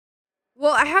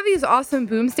Well, I have these awesome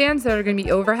boom stands that are going to be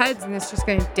overheads, and it's just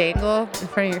going to dangle in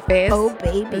front of your face. Oh,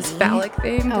 baby. This phallic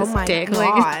thing Oh, just my dangling.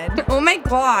 God. Oh, my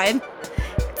God.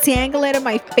 Dangle it in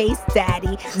my face,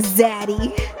 daddy.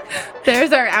 Zaddy.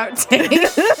 There's our outtake.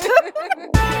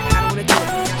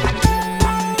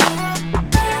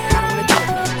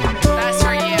 That's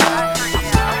for you.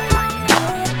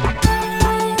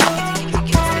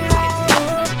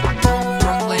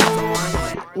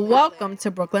 Welcome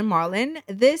to Brooklyn Marlin.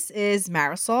 This is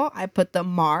Marisol. I put the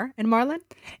Mar in Marlin.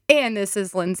 And this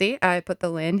is Lindsay. I put the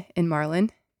Lynn in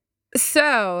Marlin.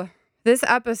 So, this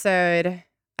episode,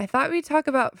 I thought we'd talk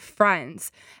about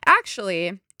friends.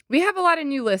 Actually, we have a lot of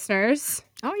new listeners.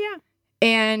 Oh, yeah.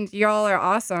 And y'all are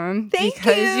awesome. Thank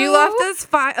because you. you left us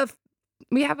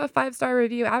we have a 5-star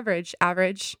review average.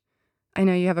 I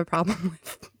know you have a problem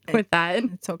with that.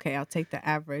 It's okay. I'll take the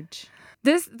average.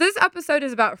 This episode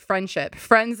is about friendship,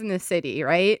 friends in the city,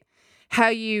 right? How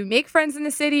you make friends in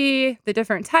the city, the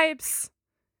different types,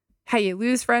 how you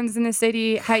lose friends in the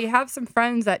city, how you have some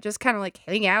friends that just kind of like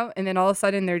hang out and then all of a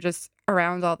sudden they're just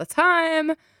around all the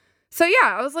time. So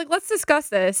yeah, I was like, let's discuss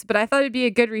this, but I thought it'd be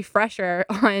a good refresher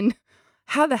on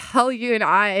how the hell you and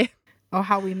I. Oh,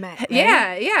 how we met.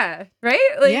 Right? Yeah, right?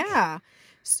 Like, yeah.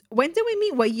 When did we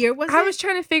meet? What year was it? I was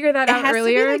trying to figure that out has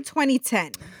earlier. to be like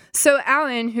 2010. So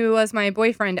Alan, who was my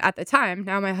boyfriend at the time,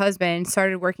 now my husband,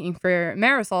 started working for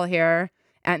Marisol here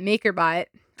at MakerBot.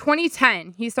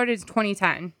 2010. He started in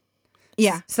 2010.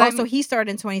 Yeah. So So he started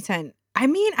in 2010. I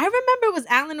mean, I remember it was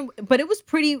Alan, but it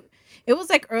was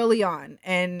like early on,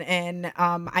 and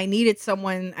I needed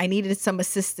some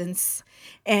assistance,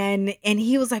 and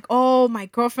he was like, oh, my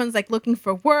girlfriend's like looking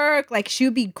for work, like she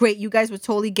would be great, you guys would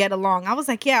totally get along. I was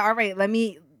like, yeah, all right,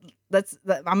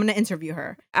 I'm gonna interview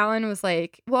her. Alan was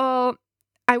like, well,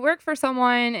 I work for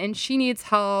someone and she needs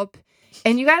help.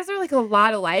 And you guys are like a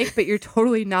lot alike, but you're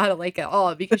totally not alike at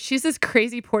all because she's this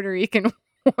crazy Puerto Rican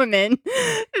woman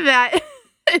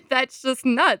that's just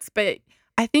nuts. But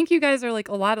I think you guys are like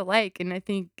a lot alike, and I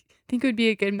think it would be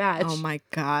a good match. Oh my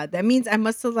God. That means I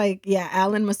must have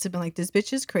Alan must have been like, this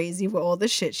bitch is crazy with all the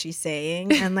shit she's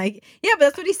saying. And like, yeah, but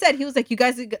that's what he said. He was like, you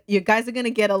guys are going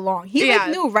to get along. He like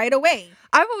knew right away.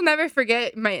 I will never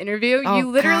forget my interview. Oh, you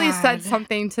literally God. said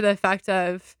something to the effect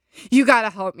of, you got to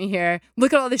help me here.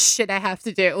 Look at all this shit I have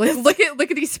to do. Like, look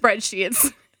at these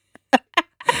spreadsheets.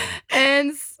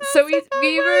 And so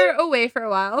we were away for a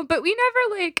while, but we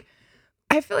never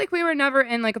I feel like we were never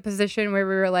in like a position where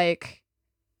we were like,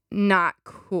 not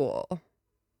cool.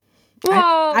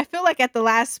 Well, I feel like at the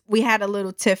last we had a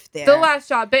little tiff there. the last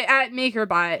job, but at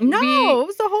MakerBot. No, it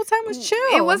was the whole time was chill.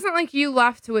 It wasn't like you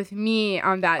left with me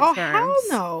on that Oh, terms. hell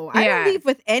no. I don't leave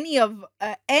with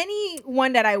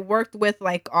anyone that I worked with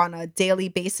like on a daily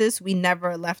basis. We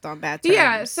never left on bad terms.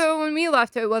 Yeah, so when we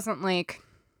left, it wasn't like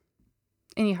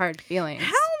any hard feelings.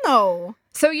 Hell no.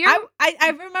 So you're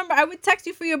I remember I would text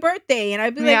you for your birthday and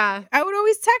I'd be like, Yeah. I would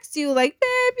always text you like,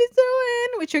 babe, you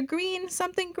doing with your green,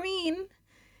 something green.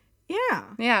 Yeah.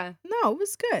 yeah. No, it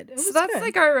was good. It was So that's good.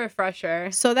 like our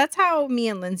refresher. So that's how me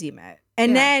and Lindsay met.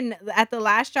 And Yeah. then at the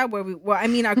last job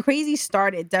our crazy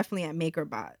started definitely at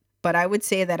MakerBot. But I would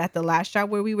say that at the last job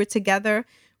where we were together,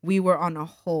 we were on a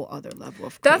whole other level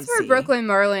of crazy. That's where Brooklyn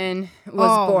Marlin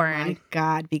was born. Oh my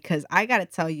God, because I gotta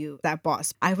tell you, that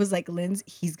boss, I was like, Lindsay,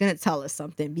 he's gonna tell us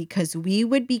something, because we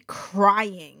would be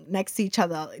crying next to each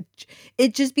other.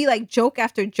 It'd just be like joke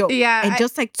after joke. Yeah, And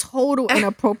just like total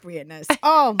inappropriateness.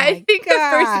 Oh my God. I think the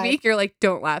first week you're like,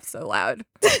 don't laugh so loud.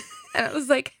 And I was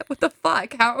like, what the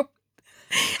fuck? How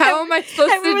am I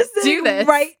supposed And we were to do sitting this?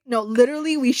 Right. No,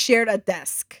 literally we shared a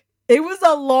desk. It was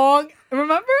a long,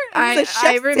 remember? It was a I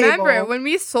chef's remember table. when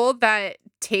we sold that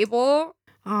table,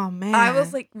 Oh man. I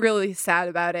was like really sad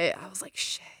about it. I was like,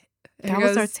 shit. that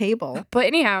was our table. But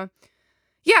anyhow,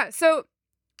 yeah, so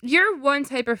you're one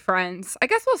type of friends. I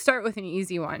guess we'll start with an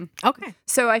easy one. Okay.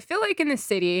 So I feel like in the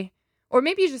city, or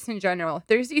maybe just in general,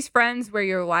 there's these friends where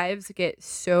your lives get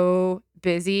so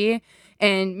busy,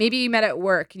 and maybe you met at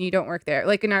work and you don't work there,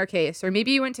 like in our case, or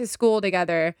maybe you went to school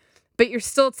together, but you're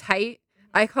still tight.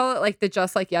 I call it like the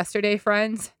just like yesterday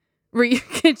friends, where you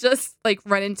could just like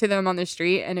run into them on the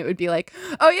street and it would be like,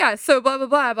 oh yeah, so blah, blah,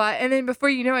 blah, blah. And then before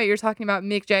you know it, you're talking about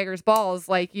Mick Jagger's balls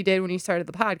like you did when you started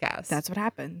the podcast. That's what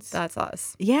happens. That's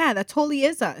us. Yeah, that totally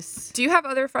is us. Do you have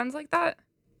other friends like that?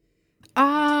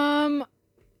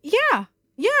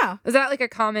 Yeah. Is that like a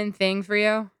common thing for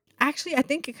you? Actually, I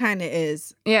think it kind of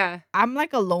is. Yeah. I'm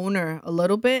like a loner a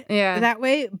little bit Yeah. that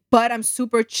way, but I'm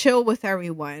super chill with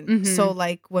everyone. Mhm. So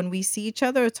like when we see each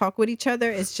other or talk with each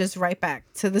other, it's just right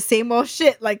back to the same old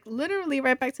shit. Like literally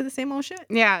right back to the same old shit.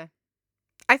 Yeah.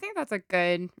 I think that's a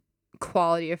good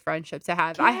quality of friendship to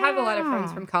have. I have a lot of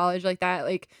friends Yeah. from college like that.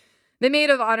 Like the maid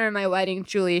of honor in my wedding,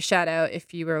 Julie, shout out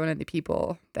if you were one of the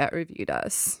people that reviewed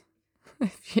us.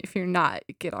 If you're not,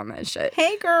 get on that shit.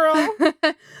 Hey, girl.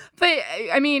 But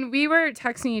I mean, we were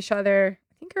texting each other,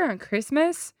 I think around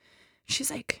Christmas. She's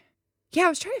like, yeah, I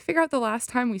was trying to figure out the last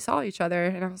time we saw each other.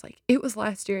 And I was like, it was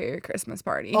last year at your Christmas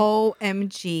party.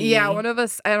 OMG. Yeah, one of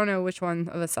us, I don't know which one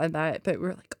of us said that, but we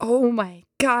were like, oh my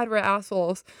God, we're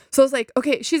assholes. So I was like,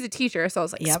 okay, she's a teacher. So I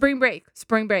was like, Yep.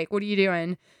 spring break, what are you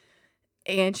doing?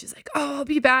 And she's like, oh, I'll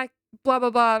be back, blah, blah,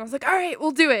 blah. And I was like, all right,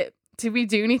 we'll do it. Did we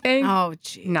do anything? Oh,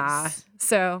 jeez. Nah.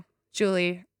 So,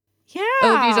 Julie, Yeah.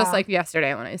 it'll be just like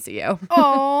yesterday when I see you.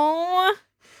 Oh.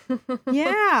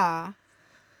 Yeah.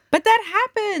 But that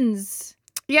happens.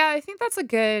 Yeah, I think that's a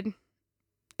good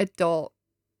adult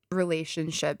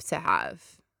relationship to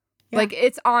have. Yeah. Like,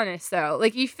 it's honest, though.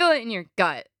 Like, you feel it in your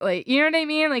gut. Like, you know what I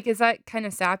mean? Like, is that kind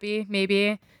of sappy,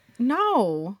 maybe?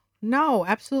 No,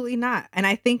 absolutely not. And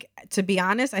I think, to be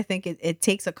honest, I think it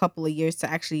takes a couple of years to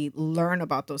actually learn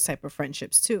about those type of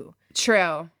friendships too.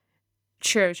 True.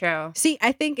 See,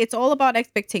 I think it's all about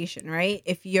expectation, right?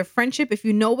 If your friendship, if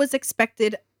you know what's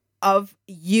expected of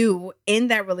you in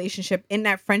that relationship, in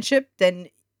that friendship, then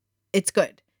it's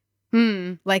good.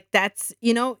 Like that's,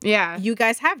 Yeah. you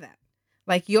guys have that.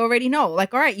 Like you already know.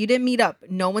 Like, all right, you didn't meet up.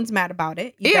 No one's mad about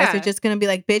it. You guys are Yeah. just gonna be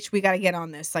like, bitch, we gotta get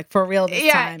on this. Like for real this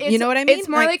Yeah. time. You know what I mean? It's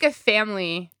more like a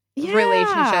family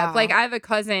relationship. Yeah. Like, I have a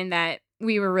cousin that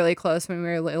we were really close when we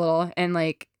were little, and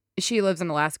like, she lives in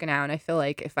Alaska now, and I feel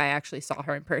like if I actually saw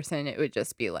her in person, it would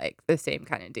just be like the same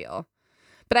kind of deal.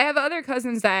 But I have other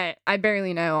cousins that I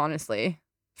barely know, honestly,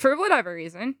 for whatever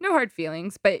reason. No hard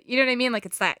feelings, but you know what I mean? Like,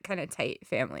 it's that kind of tight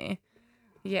family.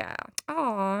 Yeah.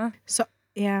 Aw.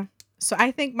 Yeah. So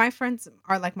I think my friends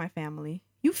are like my family.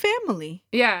 You family.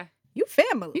 Yeah. You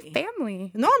family. You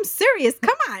family. No, I'm serious.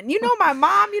 Come on. You know my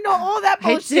mom. You know all that I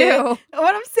bullshit. do.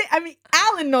 What I'm saying, I mean,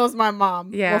 Alan knows my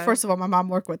mom. Yeah. Well, first of all, my mom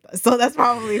worked with us, so that's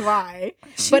probably why.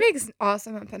 She But- makes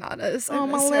awesome empanadas. I Oh,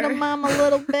 my miss little her. mama,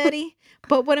 little Betty.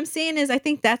 But what I'm saying is, I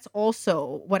think that's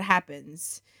also what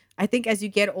happens. I think as you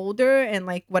get older and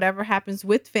like whatever happens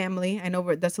with family, I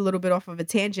know that's a little bit off of a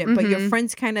tangent, but your Mhm.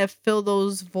 friends kind of fill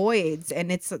those voids,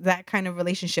 and it's that kind of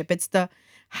relationship. It's the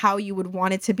how you would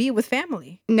want it to be with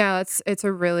family. No, it's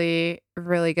a really,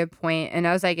 really good point. And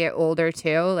as I get older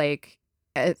too, like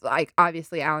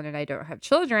obviously Alan and I don't have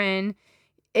children.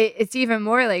 It's even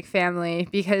more like family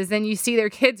because then you see their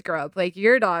kids grow up, like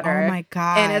your daughter. Oh my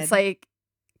god! And it's like,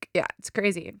 yeah, it's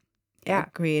crazy. Yeah.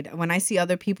 Agreed. When I see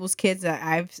other people's kids that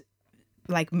I've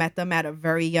like met them at a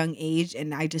very young age,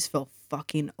 and I just feel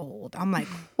fucking old. I'm like,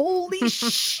 holy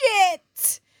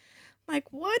shit! Like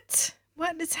what?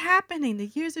 What is happening? The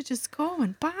years are just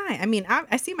going by. I mean,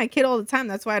 I see my kid all the time.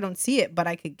 That's why I don't see it, but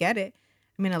I could get it.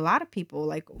 I mean, a lot of people,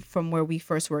 like from where we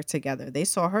first worked together, they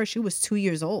saw her. She was 2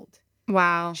 years old.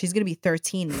 Wow. She's gonna be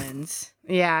 13, Linz.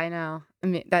 Yeah, I know. I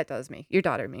mean, that does your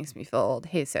daughter makes me feel old.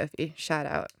 Hey, Sophie, shout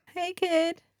out. Hey,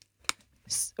 kid.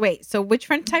 Wait, so which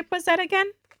friend type was that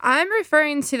again? I'm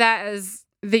referring to that as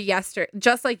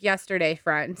just like yesterday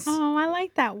friends. Oh, I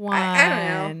like that one. I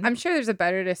don't know. I'm sure there's a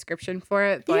better description for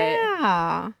it, but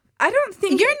yeah. I don't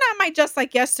think You're not my just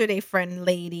like yesterday friend,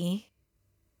 lady.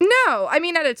 No, I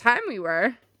mean at a time we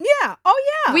were. Yeah.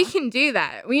 Oh yeah. We can do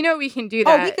that. We know we can do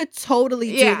Oh, that. we could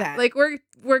totally yeah, do that. like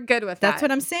we're good with that. That's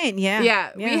what I'm saying. Yeah.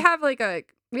 Yeah,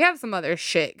 we have some other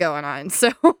shit going on. So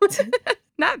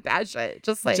not bad shit,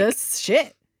 just like just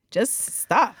shit. Just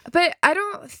stuff. But I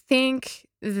don't think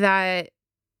that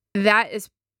is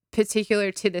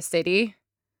particular to the city.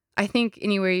 I think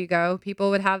anywhere you go, people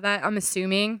would have that. I'm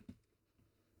assuming.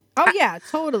 Oh yeah,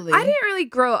 totally. I didn't really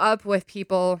grow up with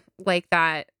people like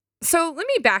that. So let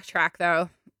me backtrack though.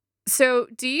 So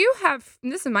do you have,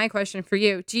 and this is my question for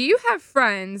you, do you have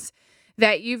friends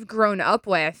that you've grown up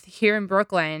with here in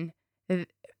Brooklyn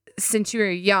since you were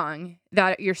young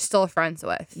that you're still friends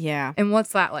with? Yeah. And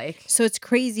what's that like? So it's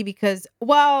crazy because,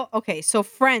 well, okay, so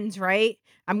friends, right?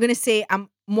 I'm going to say I'm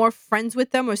more friends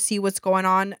with them or see what's going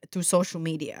on through social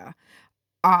media.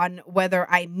 On whether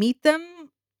I meet them,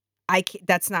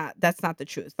 that's not the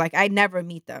truth. Like I never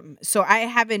meet them. So I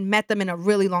haven't met them in a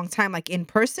really long time, like in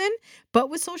person. But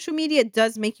with social media, it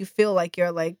does make you feel like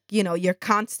you're like, you're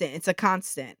constant. It's a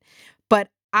constant. But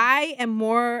I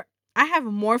have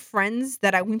more friends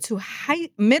that I went to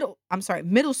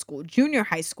middle school, junior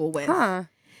high school with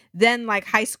than like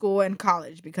high school and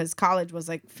college, because college was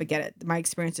like, forget it. My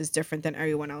experience is different than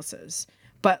everyone else's.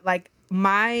 But like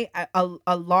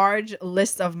a large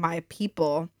list of my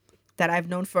people that I've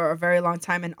known for a very long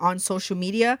time and on social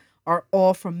media are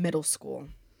all from middle school.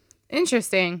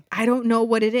 Interesting. I don't know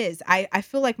what it is. I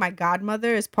feel like my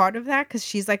godmother is part of that because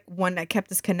she's like one that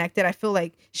kept us connected. I feel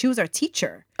like she was our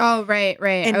teacher. Oh, right.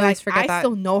 And I always like forget I that.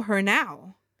 still know her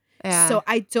now. Yeah. So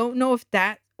I don't know if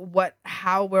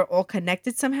how we're all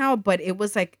connected somehow, but it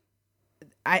was like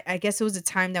I guess it was a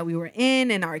time that we were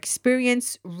in and our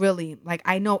experience really, like,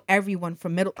 I know everyone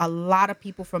from a lot of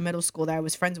people from middle school that I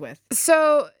was friends with.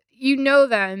 So you know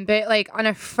them, but like on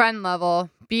a friend level,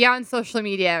 beyond social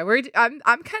media,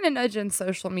 I'm kind of nudging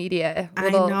social media. I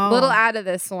know. Little out of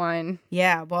this one.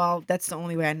 Yeah, well, that's the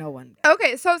only way I know one.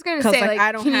 Okay, so I was gonna Because say like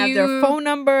I don't can have their you- phone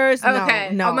numbers. Okay,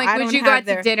 No, I'm like, I would don't you go have out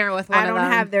their, to dinner with one I of don't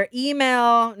them? have their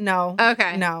email. No.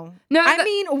 Okay. No. No, I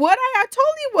mean, would I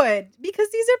totally would, because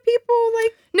these are people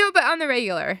like, no, but on the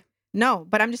regular. no,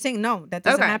 but I'm just saying, no, that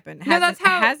doesn't Okay. happen. No, that's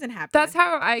how- it hasn't happened. That's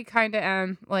how I kind of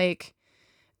am. Like,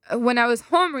 when I was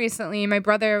home recently, my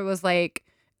brother was like,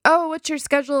 "Oh, what's your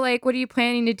schedule like? What are you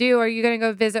planning to do? Are you gonna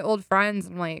go visit old friends?"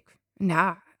 I'm like,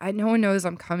 "Nah, no one knows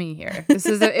I'm coming here. It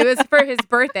was for his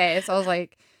birthday." So I was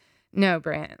like, "No,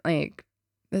 Brant, like,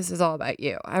 this is all about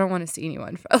you. I don't want to see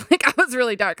anyone." Like, I was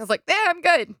really dark. I was like, "Yeah, I'm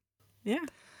good." Yeah.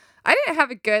 I didn't have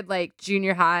a good like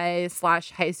junior high /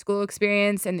 high school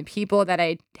experience, and the people that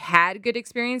I had good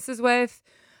experiences with,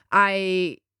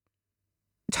 I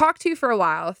talked to for a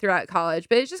while throughout college,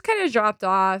 but it just kind of dropped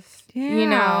off, you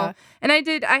know. Yeah. And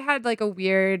I had like a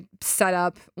weird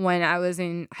setup when I was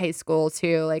in high school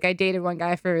too. Like, I dated one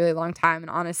guy for a really long time, and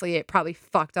honestly, it probably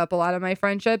fucked up a lot of my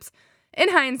friendships. In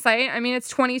hindsight, I mean, it's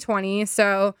 2020,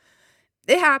 so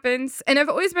it happens. And I've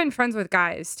always been friends with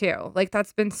guys too. Like,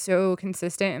 that's been so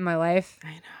consistent in my life.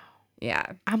 I know. Yeah.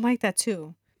 I'm like that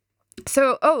too.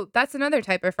 So, that's another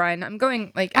type of friend. I'm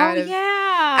going like out of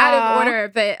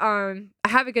order, but I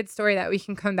have a good story that we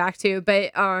can come back to.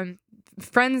 But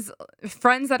friends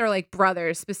that are like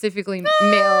brothers, specifically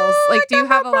males. Like, do you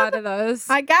have a lot of those?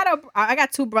 I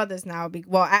got two brothers now.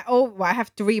 I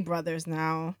have three brothers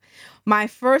now. My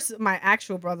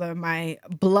actual brother, my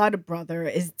blood brother,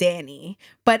 is Danny.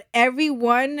 But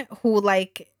everyone who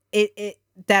like it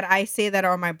that I say that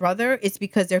are my brother, it's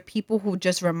because they're people who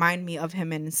just remind me of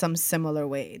him in some similar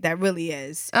way. That really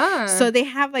is. So they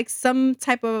have like some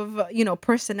type of,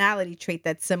 personality trait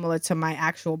that's similar to my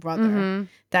actual brother. Mhm.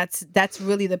 That's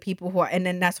really the people who are, and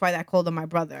then that's why I call them my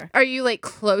brother. Are you like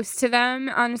close to them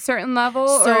on a certain level?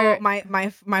 So or?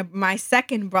 my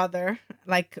second brother,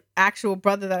 like actual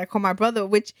brother that I call my brother,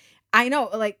 which I know,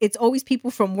 like, it's always people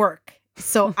from work.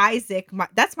 So Isaac,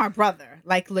 that's my brother,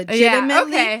 like,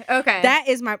 legitimately. Yeah, okay. That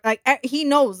is my, like, he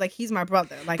knows, like, he's my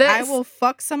brother. Like, That's- I will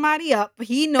fuck somebody up.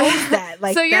 He knows that.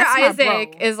 Like, so your that's my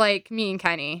Isaac bro. is like me and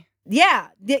Kenny, yeah,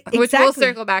 exactly. which we'll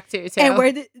circle back to too.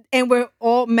 And we're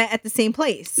all met at the same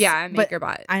place. yeah, But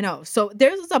MakerBot. I know. So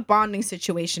there's a bonding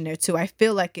situation there too. I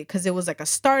feel like it because it was like a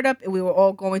startup and we were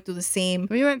all going through the same.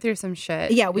 We went through some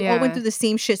shit. Yeah, we all went through the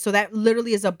same shit. So that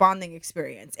literally is a bonding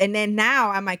experience. And then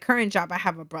now at my current job, I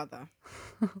have a brother,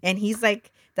 and he's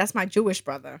like, that's my Jewish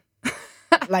brother.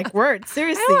 Like, word,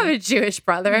 seriously. I have a Jewish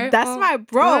brother. That's Well, my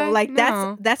bro. what? Like,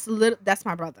 No. that's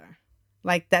my brother.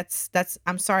 Like, that's.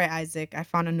 I'm sorry, Isaac. I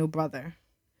found a new brother.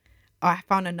 Oh, I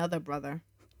found another brother.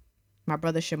 My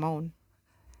brother Shimon.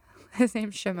 His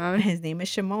name's Shimon. His name is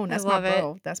Shimon. That's love my it.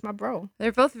 bro. That's my bro.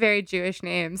 They're both very Jewish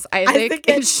names. Isaac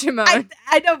and Shimon.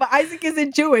 I know, but Isaac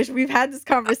isn't Jewish. We've had this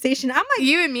conversation. I'm like,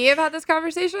 You and me have had this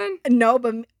conversation? no,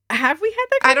 but have we had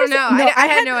that I don't conversation? know. No, I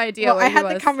had no idea Well, what I he had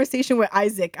the was. conversation with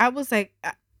Isaac. I was like,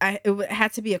 it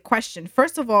had to be a question.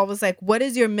 First of all, I was like, what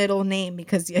is your middle name?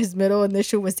 Because his middle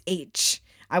initial was H.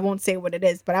 I won't say what it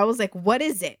is, but I was like, what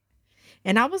is it?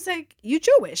 And I was like, you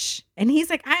Jewish? And he's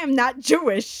like, I am not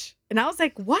Jewish. And I was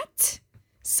like, what?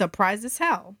 Surprised as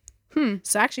hell.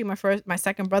 So actually, my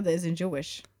second brother isn't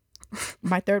Jewish.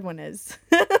 My third one is.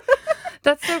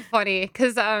 That's so funny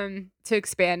because to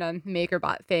expand on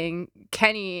MakerBot thing,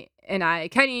 Kenny,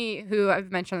 who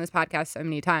I've mentioned on this podcast so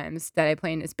many times that I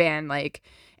play in his band, like,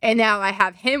 and now I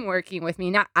have him working with me.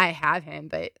 Not I have him,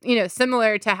 but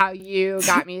similar to how you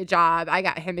got me a job, I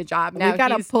got him a job. Now We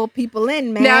gotta pull people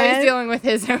in, man. Now he's dealing with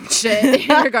his own shit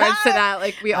in regards to that,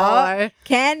 like we all are.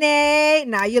 Kenny,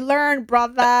 now you learn,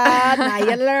 brother. Now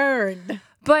you learned.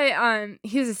 But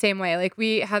he's the same way. Like,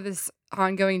 we have this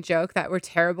ongoing joke that we're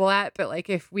terrible at, but like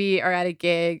if we are at a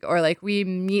gig or like we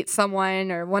meet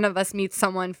someone or one of us meets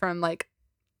someone from like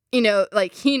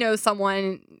like he knows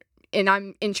someone and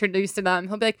I'm introduced to them,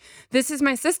 he'll be like, this is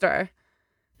my sister,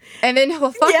 and then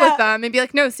he'll fuck with them and be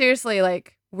like, no, seriously,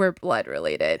 like, we're blood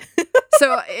related.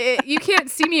 You can't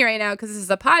see me right now because this is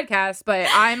a podcast, but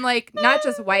I'm like not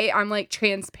just white. I'm like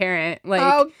transparent. Like,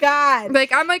 Oh God.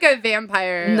 like I'm like a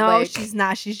vampire. No, like, she's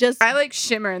not. She's just I like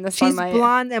shimmer in the she's sunlight.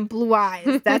 blonde and blue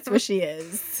eyes. That's what she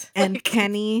is. And Like-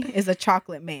 Kenny is a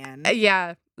chocolate man.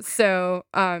 Yeah. So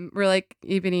we're like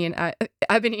Ebony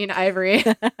and Ivory.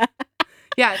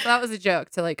 Yeah, so that was a joke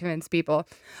to like convince people.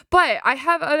 But I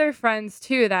have other friends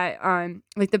too that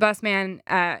like the best man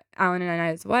at Alan and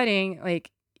I's wedding,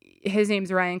 like his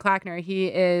name's Ryan Clackner. He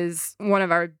is one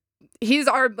of our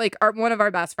one of our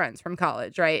best friends from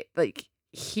college, right? Like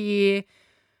he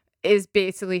is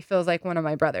basically feels like one of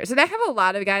my brothers. And I have a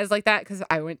lot of guys like that because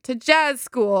I went to jazz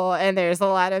school and there's a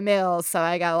lot of males, so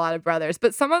I got a lot of brothers.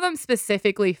 But some of them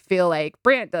specifically feel like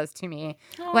Brant does to me.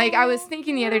 Like I was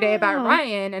thinking the other day about wow.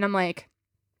 Ryan and I'm like,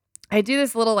 I do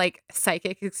this little like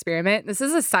psychic experiment. This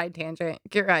is a side tangent.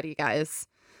 Get ready, guys.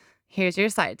 Here's your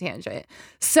side tangent.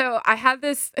 So I have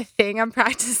this thing I'm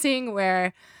practicing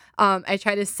where I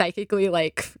try to psychically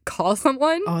like call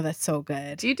someone. Oh, that's so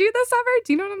good. Do you do this ever?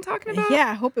 Do you know what I'm talking about? Yeah,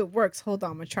 I hope it works. Hold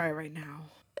on, I'm gonna try it right now.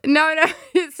 No.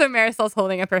 So Marisol's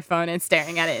holding up her phone and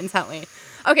staring at it intently.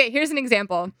 Okay, here's an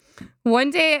example. One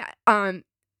day,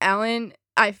 Alan,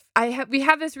 we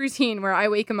have this routine where I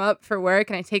wake him up for work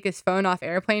and I take his phone off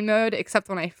airplane mode, except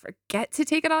when I forget to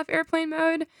take it off airplane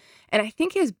mode. And I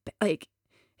think his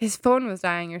phone was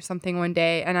dying or something one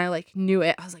day, and I like knew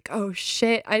it. I was like, oh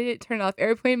shit, I didn't turn it off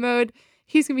airplane mode.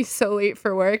 He's gonna be so late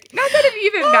for work. Not that it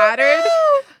even mattered,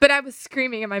 but I was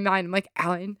screaming in my mind. I'm like,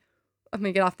 Alan, I'm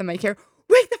gonna get off the mic here.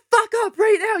 Wake the fuck up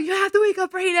right now. You have to wake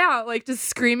up right now. Like just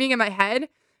screaming in my head.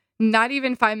 Not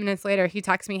even 5 minutes later, he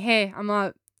texts me, hey, I'm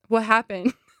up. What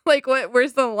happened? Like,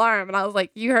 where's the alarm? And I was like,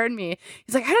 you heard me.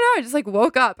 He's like, I don't know. I just like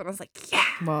woke up. And I was like, yeah.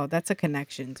 Well, that's a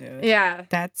connection, dude. Yeah.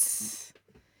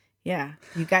 Yeah.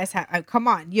 You guys have, come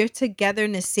on. You're together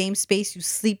in the same space. You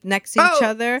sleep next to each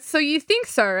other. So you think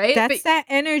so, right? That's that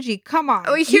energy. Come on.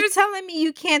 Oh, You're here's- telling me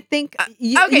you can't think. Okay,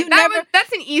 You never.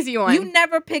 that's an easy one. You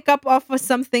never pick up off of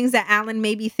some things that Alan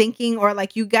may be thinking, or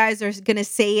like you guys are gonna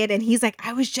say it, and he's like,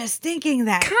 "I was just thinking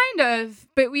that." Kind of,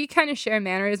 but we kind of share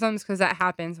mannerisms because that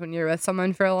happens when you're with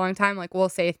someone for a long time. Like we'll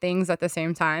say things at the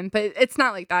same time, but it's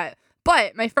not like that.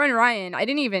 But my friend Ryan,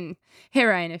 hey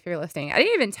Ryan, if you're listening, I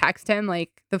didn't even text him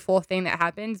like the full thing that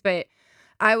happens, but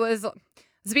I was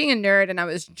being a nerd and I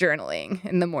was journaling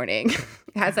in the morning,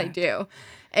 as I do.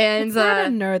 And It's not a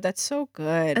nerd. That's so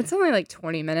good. it's only like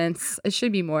 20 minutes. It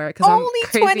should be more because I'm Only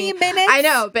crazy. 20 minutes. I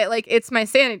know, but like it's my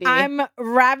sanity. I'm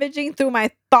ravaging through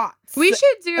my thoughts. We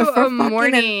should do for a fucking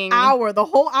morning an hour. The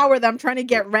whole hour that I'm trying to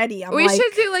get ready. We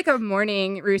should do like a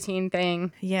morning routine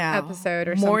thing, episode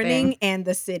or Morning and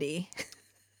the city.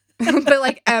 something. But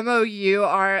like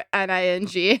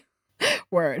MOURNING.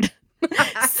 Word.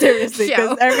 Seriously,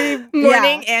 because Yeah. every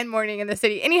Morning and morning in the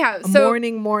city. Anyhow, so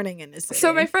morning in the city.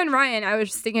 so my friend Ryan, I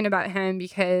was just thinking about him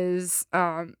because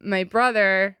my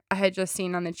brother I had just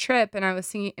seen on the trip, and I was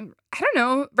thinking, I don't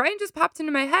know, Ryan just popped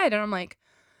into my head, and I'm like,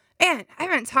 man, I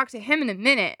haven't talked to him in a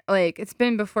minute. Like it's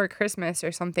been before Christmas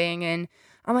or something, and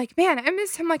I'm like, man, I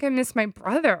miss him like I miss my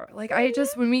brother. Like I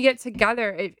just, when we get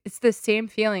together, it's the same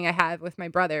feeling I have with my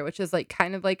brother, which is like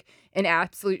kind of like an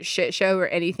absolute shit show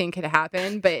where anything could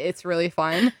happen, but it's really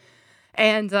fun.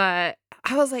 And I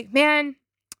was like, man,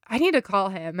 I need to call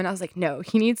him. And I was like, no,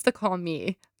 he needs to call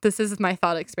me. This is my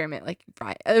thought experiment. Like,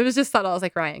 Ryan, it was just thought, I was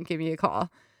like, Ryan, give me a call.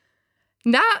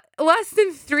 Not less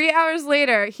than 3 hours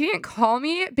later, he didn't call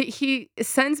me, but he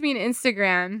sends me an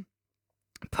Instagram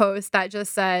post that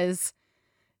just says,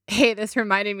 hey, this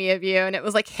reminded me of you. And it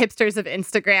was like hipsters of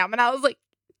Instagram. And I was like,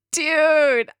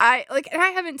 dude, I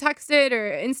haven't texted or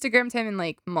Instagrammed him in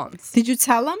like months. Did you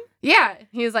tell him? Yeah.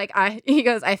 He was like, he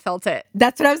goes, I felt it.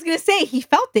 That's what I was gonna say. He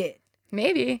felt it.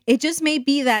 Maybe. It just may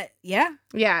be that. Yeah.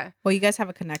 Yeah. Well, you guys have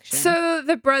a connection. So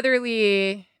the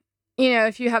brotherly,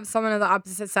 if you have someone of the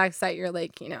opposite sex that you're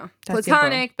like, That's your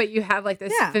platonic, but you have like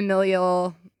this Yeah.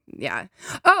 familial. Yeah.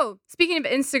 Oh, speaking of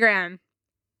Instagram,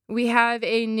 we have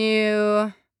a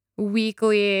new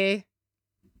weekly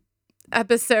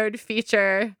episode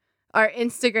feature, our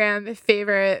Instagram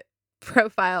favorite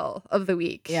profile of the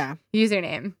week. Yeah.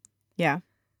 Username. Yeah.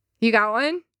 You got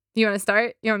one? You want to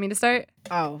start? You want me to start?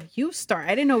 Oh, you start.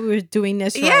 I didn't know we were doing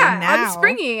this right Yeah, now. I'm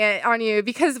springing it on you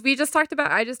because I just talked about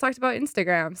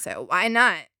Instagram, so why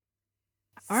not?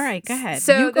 All right, go ahead.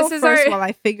 So you go this is first our- while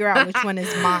I figure out which one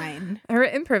is mine. We're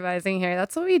improvising here.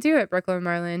 That's what we do at Brooklyn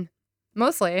Marlin.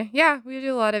 Mostly. Yeah, we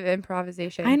do a lot of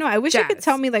improvisation. I know. I wish you could Jazz.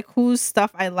 tell me like whose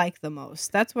stuff I like the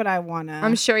most. That's what I wanna.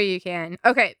 I'm sure you can.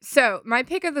 Okay, so my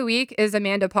pick of the week is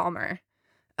Amanda Palmer.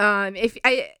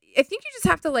 I think you just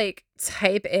have to like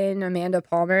type in Amanda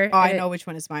Palmer. Oh, I know which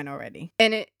one is mine already.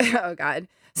 And it oh god.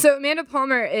 So Amanda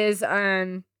Palmer is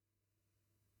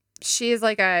she is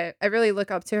like I really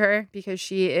look up to her because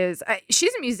she's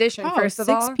a musician first of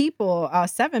all.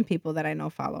 7 people that I know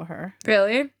follow her.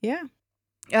 Really? Yeah.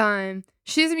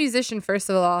 She's a musician first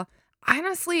of all.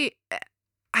 Honestly,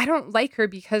 I don't like her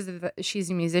because she's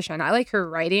a musician. I like her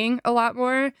writing a lot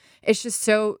more. It's just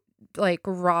so like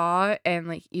raw and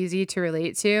like easy to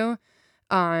relate to.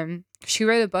 She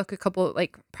wrote a book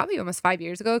probably almost 5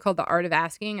 years ago called The Art of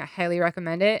Asking. I highly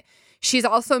recommend it. She's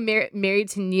also married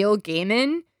to Neil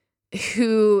Gaiman,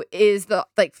 who is the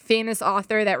like famous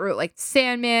author that wrote like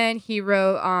Sandman. He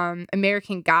wrote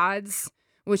American Gods,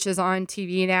 which is on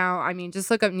TV now. I mean, just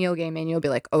look up Neil Gaiman, you'll be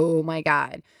like, oh my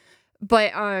god.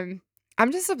 But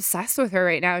I'm just obsessed with her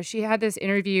right now. She had this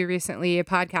interview recently, a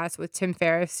podcast with Tim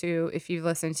Ferriss, who, if you've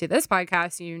listened to this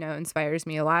podcast, you know inspires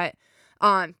me a lot.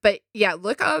 But yeah,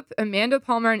 look up Amanda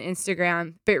Palmer on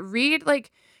Instagram, but read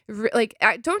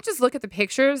don't just look at the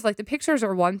pictures. Like the pictures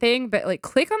are one thing, but like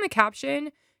click on the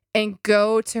caption and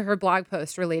go to her blog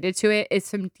post related to it. It's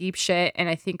some deep shit, and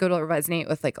I think it'll resonate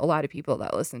with like a lot of people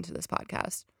that listen to this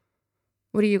podcast.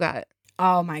 What do you got?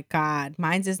 Oh my God.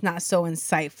 Mine's is not so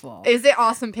insightful. Is it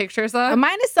awesome pictures though?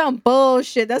 Mine is some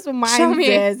bullshit. That's what Show mine me.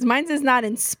 is. Mine's is not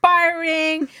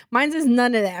inspiring. Mine's is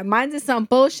none of that. Mine's is some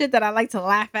bullshit that I like to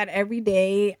laugh at every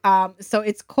day. So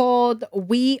it's called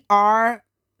We Are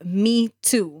Me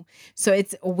Too. So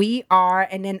it's We Are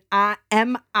and then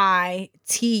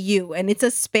MITU. And it's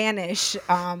a Spanish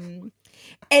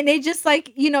and they just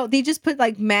like, they just put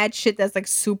like mad shit that's like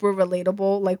super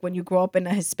relatable. Like when you grow up in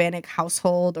a Hispanic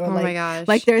household or Oh my gosh.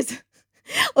 like there's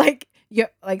like you're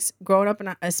like growing up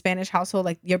in a Spanish household,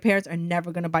 like your parents are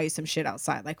never going to buy you some shit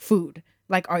outside, like food.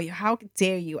 Like, how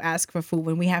dare you ask for food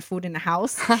when we have food in the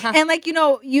house? And like,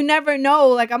 you never know.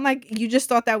 Like, I'm like, you just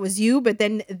thought that was you. But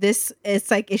then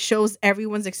it's like, it shows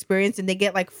everyone's experience and they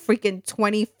get like freaking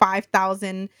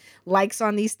 25,000 likes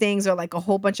on these things or like a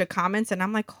whole bunch of comments. And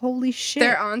I'm like, holy shit.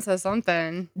 They're onto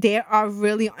something. They are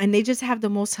really, and they just have the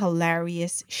most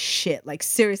hilarious shit. Like,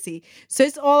 seriously. So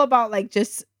it's all about like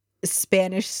just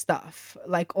Spanish stuff,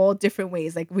 like all different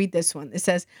ways. Like read this one. It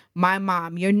says, my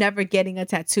mom, you're never getting a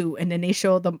tattoo. And then they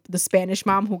show the Spanish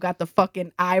mom who got the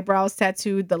fucking eyebrows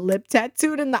tattooed, the lip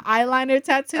tattooed, and the eyeliner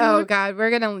tattooed. Oh god, we're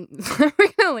gonna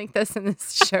link this in the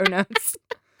show notes.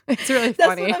 It's really That's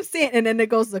funny. what I'm saying. And then it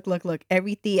goes, look,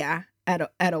 every tia at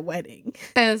a wedding.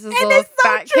 And this is And a little it's so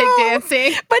fat true. kid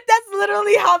dancing. But that's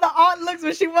literally how the aunt looks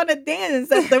when she want to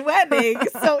dance at the wedding.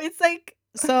 So it's like,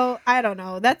 so I don't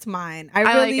know. That's mine. I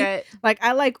really like it.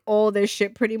 I like all their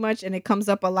shit pretty much, and it comes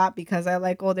up a lot because I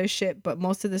like all their shit, but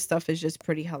most of the stuff is just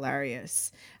pretty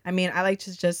hilarious. I mean, I like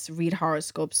to just read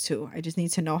horoscopes too. I just need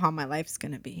to know how my life's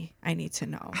gonna be. I need to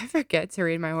know. I forget to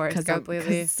read my horoscope lately.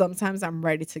 Because sometimes I'm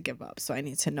ready to give up, so I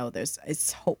need to know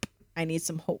it's hope. I need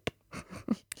some hope.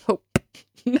 Hope.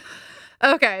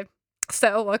 Okay,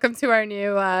 so welcome to our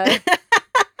new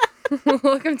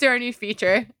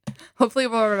feature. Hopefully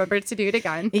we'll remember to do it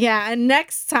again. Yeah, and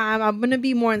next time I'm gonna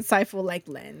be more insightful like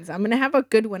Linz. I'm gonna have a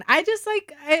good one. I just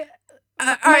like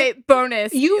all right,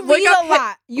 bonus. you Look read up a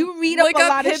lot. You read up Look a up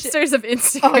lot of shit. hipsters of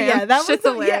Instagram. Oh yeah, that Shit's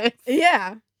was hilarious.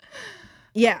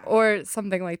 Yeah. Or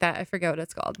something like that. I forget what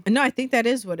it's called. No, I think that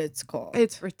is what it's called.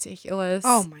 It's ridiculous.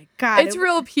 Oh my God. It's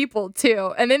real people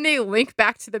too. And then they link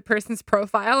back to the person's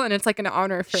profile and it's like an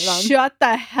honor for them. Shut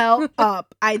the hell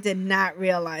up. I did not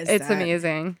realize It's that.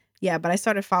 amazing. Yeah, but I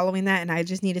started following that and I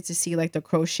just needed to see like the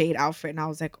crocheted outfit and I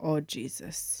was like, oh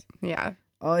Jesus. Yeah.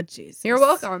 Oh Jesus. You're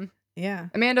welcome. Yeah.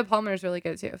 Amanda Palmer is really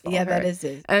good too. Follow Yeah, her. that is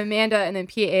it. Amanda and then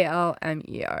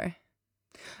Palmer.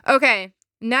 Okay.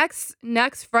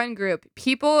 Next friend group.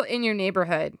 People in your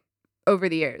neighborhood over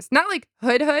the years. Not like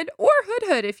hood or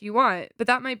hood if you want, but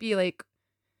that might be like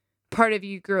part of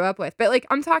you grew up with. But like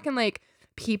I'm talking like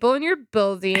people in your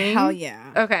building. Hell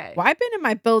yeah. Okay. Well, I've been in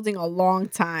my building a long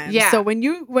time. Yeah. So when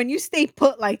you stay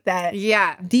put like that,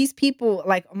 Yeah. these people,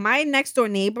 like my next door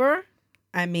neighbor,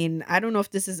 I mean, I don't know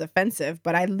if this is offensive,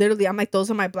 but I'm like, those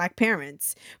are my black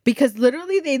parents. Because they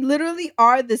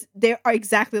are they are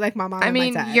exactly like my mom I and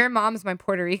mean, my dad. your mom's my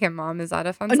Puerto Rican mom. Is that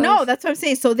offensive? No, that's what I'm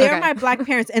saying. So they're Okay. my black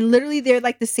parents, and literally they're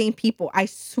like the same people. I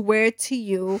swear to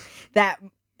you that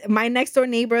my next door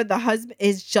neighbor, the husband,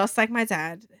 is just like my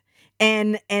dad.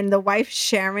 And the wife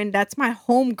Sharon, that's my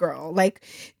homegirl. Like,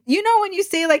 when you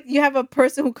say like you have a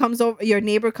person who comes over, your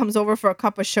neighbor comes over for a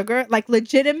cup of sugar, like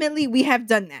legitimately we have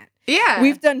done that. Yeah.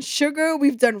 We've done sugar,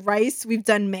 we've done rice, we've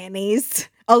done mayonnaise,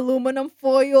 aluminum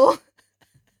foil.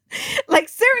 Like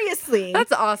seriously.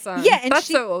 That's awesome. Yeah, and that's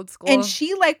she- so old school. And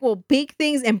she like will bake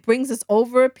things and brings us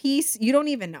over a piece. You don't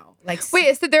even know. Like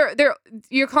Wait, so they're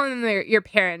you're calling them your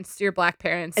parents, your black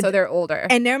parents, so they're older.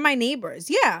 and they're my neighbors.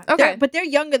 Yeah. Okay. But they're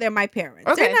younger than my parents.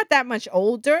 Okay. They're not that much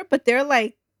older, but they're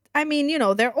like, I mean, you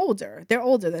know, they're older. They're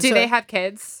older than Do they have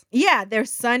kids? Yeah, their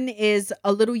son is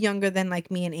a little younger than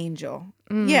like me and Angel.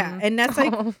 Yeah. And that's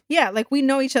like Oh. yeah, like we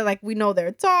know each other, like we know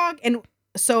their dog. And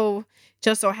so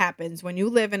just so happens when you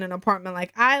live in an apartment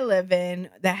like I live in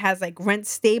that has like rent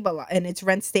stabilized and it's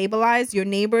rent stabilized, your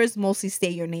neighbors mostly stay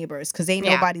your neighbors because ain't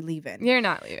Yeah. nobody leaving. You're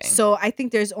not leaving. So I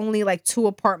think there's only like 2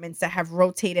 apartments that have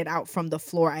rotated out from the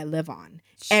floor I live on.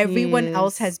 Everyone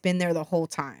else Jeez. has been there the whole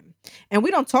time. And we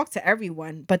don't talk to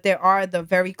everyone, but there are the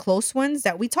very close ones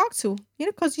that we talk to, you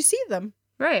know, because you see them.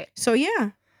 Right. So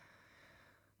yeah,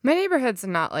 My neighborhood's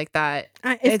not like that.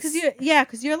 it's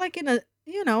because you're like in a,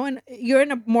 you know, and you're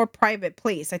in a more private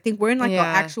place. I think we're in like Yeah.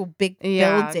 an actual big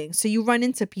Yeah. building, so you run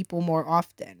into people more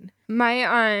often.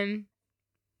 My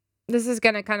this is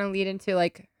gonna kind of lead into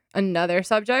like another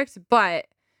subject, but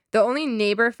the only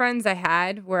neighbor friends I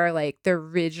had were like the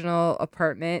original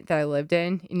apartment that I lived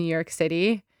in New York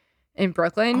City, in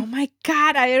Brooklyn. Oh my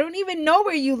God, I don't even know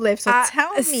where you live, so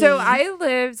tell me. So I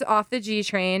lived off the G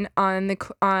train on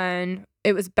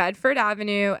it was Bedford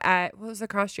Avenue at what was the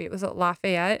cross street? Was it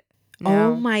Lafayette?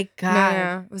 Oh my God.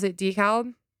 No. Was it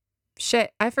DeKalb?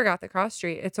 Shit, I forgot the cross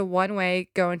street. It's a one-way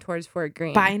going towards Fort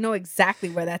Greene. But I know exactly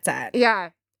where that's at. Yeah,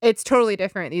 it's totally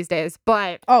different these days.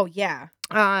 But Oh yeah.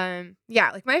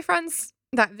 yeah, like my friends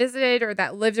that visited or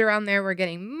that lived around there were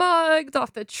getting mugged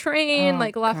off the train, Oh,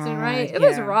 like left and right. God, It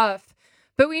was yeah. rough.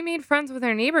 But we made friends with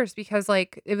our neighbors because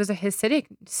like it was a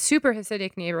super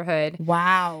Hasidic neighborhood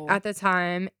Wow. at the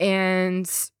time, and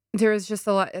there was just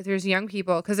there's young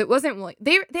people because it wasn't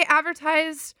they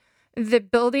advertised the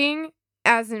building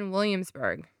as in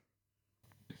Williamsburg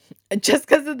just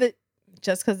because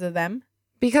of them.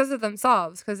 because of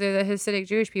themselves, because they're the Hasidic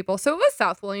Jewish people. So it was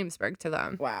South Williamsburg to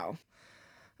them. Wow.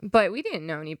 But we didn't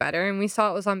know any better, and we saw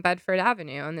it was on Bedford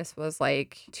Avenue, and this was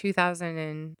like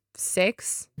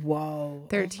 2006, Whoa.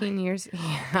 13 years.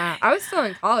 Yeah, I was still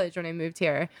in college when I moved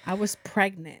here. I was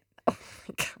pregnant. Oh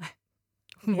my God.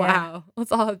 Yeah. Wow.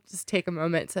 Let's all just take a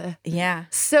moment to Yeah.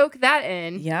 soak that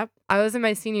in. Yep. I was in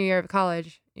my senior year of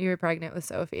college. You were pregnant with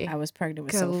Sophie. I was pregnant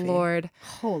with Good Sophie. Lord.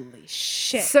 Holy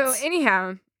shit. So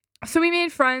anyhow, so we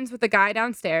made friends with the guy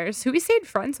downstairs who we stayed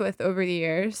friends with over the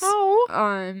years. Oh.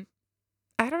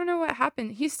 I don't know what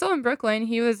happened. He's still in Brooklyn.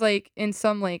 He was like in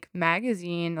some like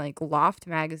magazine, like Loft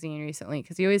magazine recently,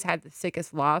 because he always had the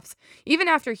sickest lofts. Even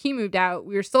after he moved out,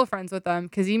 we were still friends with him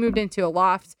because he moved into a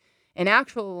loft in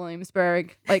actual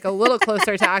Williamsburg, like a little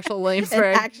closer to actual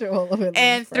Williamsburg.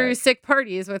 And threw sick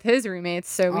parties with his roommates.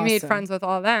 So we made Awesome. friends with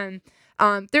all them.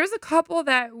 There's a couple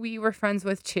that we were friends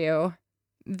with too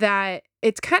that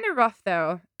it's kind of rough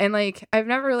though. And like, I've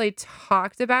never really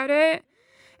talked about it.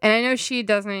 And I know she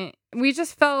doesn't, we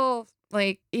just felt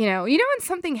like, you know, when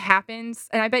something happens,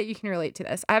 and I bet you can relate to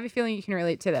this. I have a feeling you can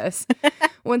relate to this.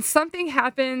 When something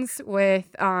happens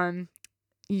with,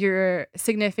 your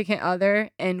significant other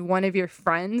and one of your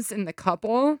friends in the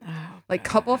couple, like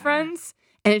couple friends,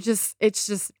 and it's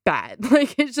just bad.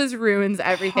 Like it just ruins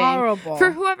everything Horrible.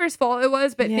 for whoever's fault it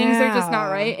was, but things are just not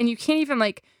Yeah. right, and you can't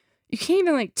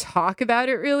even talk about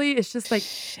it really. It's just like,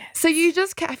 Shit. so you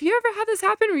just have you ever had this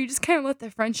happen where you just kind of let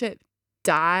the friendship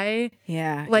die?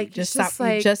 Yeah. like, you just it's just stop.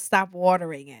 You like- just stop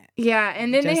watering it. Yeah,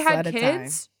 and then they Just had let it die.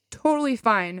 kids. Totally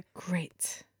fine.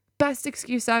 Great. Best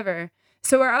excuse ever.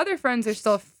 So our other friends are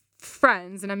still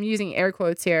friends, and I'm using air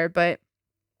quotes here, but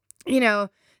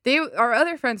our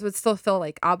other friends would still feel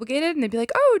like obligated, and they'd be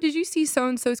like, "Oh, did you see so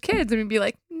and so's kids?" And we'd be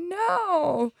like,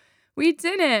 "No, we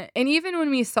didn't." And even when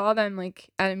we saw them like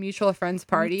at a mutual friend's We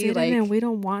party, didn't, like and we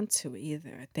don't want to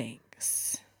either.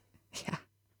 Thanks. yeah,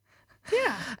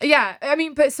 Yeah. yeah. I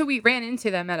mean, but so we ran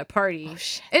into them at a party, Oh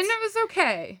shit. and it was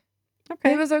okay.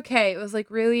 Okay. It was okay. It was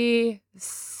like really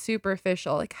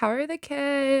superficial. Like, how are the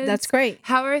kids? That's great.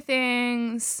 How are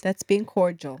things? That's being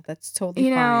cordial. That's totally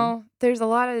fine. There's a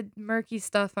lot of murky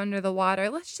stuff under the water.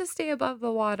 Let's just stay above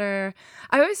the water.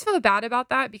 I always feel bad about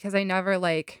that because I never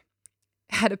like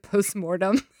had a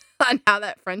postmortem on how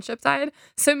that friendship died.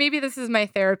 So maybe this is my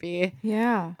therapy.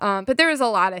 Yeah. But there was a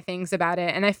lot of things about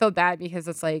it, and I feel bad because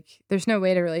it's like there's no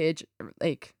way to really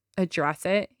address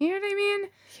it. You know what I mean?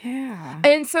 Yeah.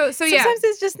 And so yeah. Sometimes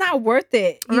it's just not worth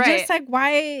it. You Right. just like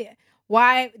why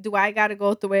why do I gotta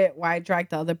go through it? Why drag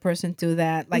the other person through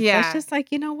that? Like, Yeah. let's just like,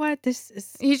 you know what? This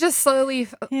is You just slowly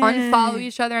unfollow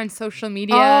each other on social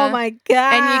media. Oh my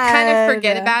god. And you kind of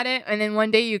forget about it. And then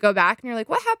one day you go back and you're like,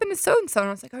 what happened to so and so? And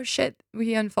I was like, oh shit,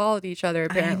 we unfollowed each other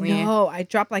apparently. I know. I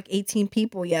dropped like 18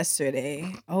 people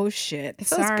yesterday. Oh shit. It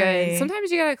feels good. Sometimes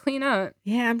you gotta clean up.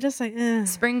 Yeah, I'm just like,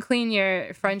 spring clean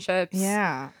your friendships.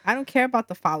 Yeah. I don't care about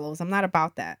the follows. I'm not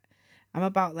about that. I'm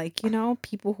about like, you know,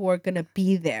 people who are gonna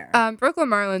be there. Brooklyn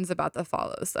Marlin's about the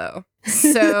follows though.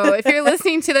 So if you're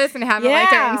listening to this and haven't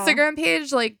liked our Instagram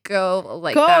page, like go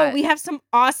like that. We have some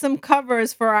awesome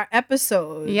covers for our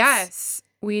episodes. Yes,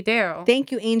 we do.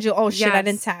 Thank you, Angel. Oh shit, I Yes.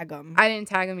 didn't tag him. I didn't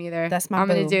tag him either. That's my I'm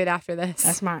gonna boo. do it after this.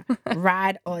 That's my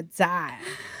ride or die.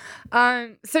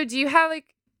 So do you have like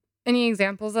any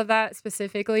examples of that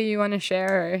specifically you want to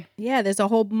share? Or? Yeah, there's a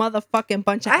whole motherfucking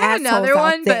bunch of I had assholes another out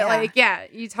one, there. but like, yeah,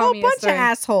 you tell whole me a bunch of story.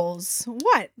 assholes.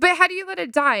 What? But how do you let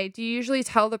it die? Do you usually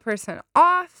tell the person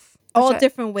off? All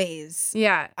different ways.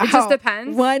 Yeah, it just Oh,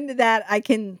 depends. One that I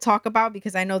can talk about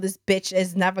because I know this bitch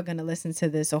is never gonna listen to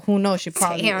this, or who knows, she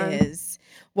probably Damn. is.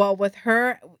 Well, with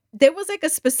her, there was like a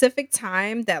specific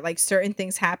time that like certain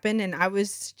things happened, and I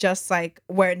was just like,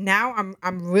 where now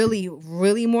I'm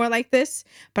really more like this,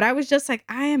 but I was just like,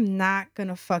 I am not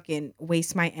gonna fucking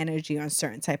waste my energy on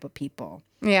certain type of people.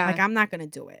 Yeah. Like I'm not gonna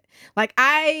do it. Like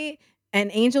and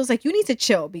Angel's like, you need to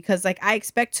chill because like I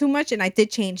expect too much, and I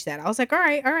did change that. I was like, all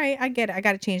right, I get it. I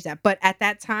gotta change that. But at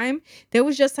that time, there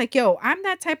was just like, yo, I'm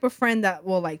that type of friend that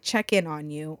will like check in on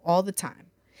you all the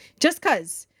time. Just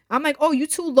cause I'm like, oh, you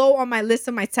too low on my list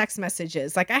of my text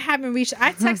messages. Like I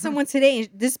text someone today, and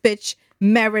this bitch,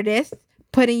 Meredith,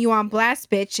 putting you on blast,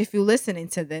 bitch, if you're listening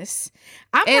to this.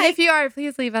 I'm and like, if you are,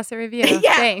 please leave us a review.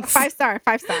 yeah, Thanks. 5 star.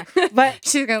 But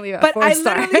she's gonna leave a but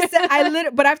 4-star. I literally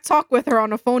said, but I've talked with her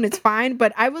on the phone. It's fine.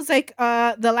 But I was like,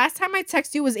 the last time I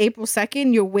texted you was April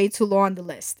 2nd. You're way too low on the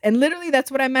list. And literally that's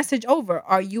what I messaged over.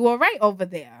 Are you all right over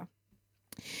there?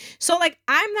 So like,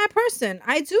 I'm that person.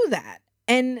 I do that.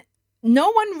 And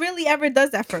no one really ever does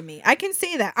that for me. I can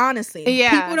say that honestly.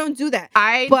 Yeah. People don't do that.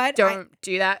 I don't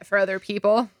do that for other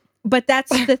people. But that's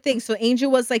the thing. So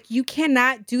Angel was like, you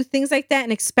cannot do things like that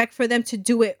and expect for them to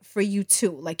do it for you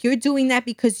too. Like you're doing that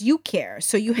because you care.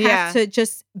 So you have to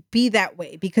just be that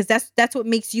way because that's what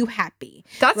makes you happy.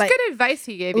 That's like, good advice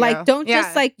he gave you. Like don't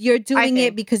just like you're doing it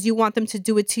think. because you want them to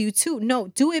do it to you too. No,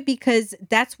 do it because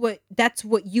that's what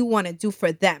you want to do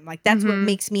for them. Like that's what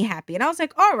makes me happy. And I was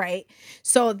like, all right.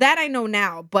 So that I know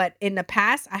now, but in the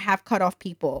past I have cut off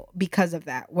people because of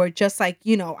that. We're just like,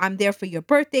 you know, I'm there for your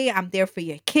birthday, I'm there for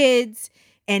your kids.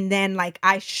 And then like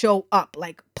I show up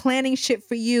like planning shit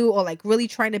for you or like really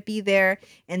trying to be there,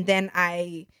 and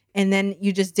then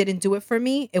you just didn't do it for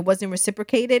me. It wasn't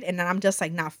reciprocated, and then I'm just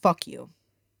like, nah, fuck you.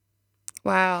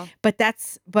 Wow. But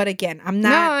again, I'm not.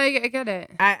 No, I get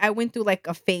it. I went through like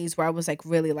a phase where I was like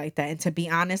really like that, and to be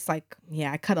honest, like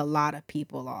yeah, I cut a lot of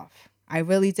people off. I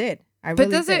really did.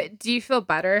 Do you feel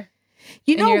better?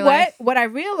 You know what? Life? What I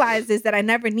realized is that I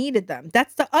never needed them.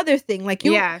 That's the other thing. Like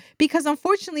because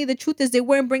unfortunately the truth is they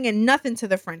weren't bringing nothing to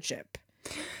the friendship.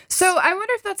 So I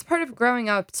wonder if that's part of growing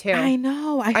up too. I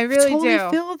know. I really totally do.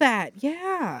 feel that.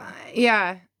 Yeah.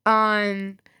 Yeah.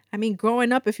 I mean,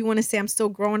 growing up, if you want to say I'm still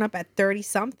growing up at 30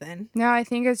 something. No, I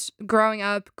think it's growing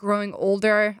up, growing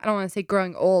older. I don't want to say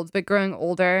growing old, but growing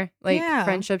older. Like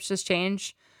friendships just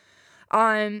change.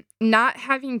 Not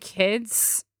having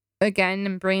kids. Again,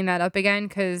 I'm bringing that up again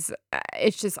because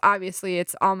it's just obviously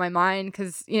it's on my mind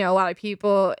because, you know, a lot of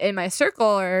people in my circle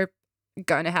are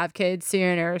going to have kids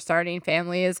soon or starting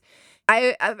families.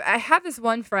 I have this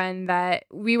one friend that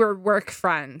we were work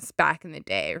friends back in the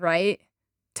day, right?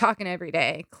 Talking every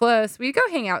day, close. We'd go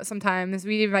hang out sometimes.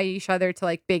 We'd invite each other to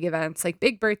like big events, like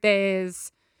big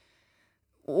birthdays,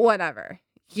 whatever.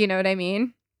 You know what I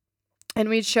mean? And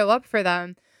we'd show up for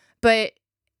them. But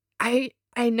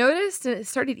I noticed and it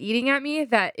started eating at me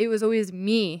that it was always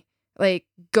me, like,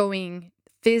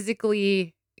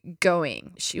 physically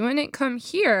going. She wouldn't come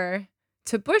here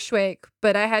to Bushwick,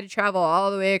 but I had to travel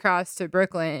all the way across to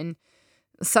Brooklyn,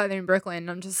 southern Brooklyn.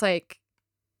 I'm just like,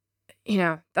 you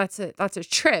know, that's a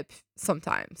trip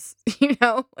sometimes, you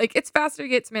know? Like, it's faster to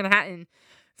get to Manhattan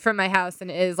from my house than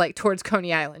it is, like, towards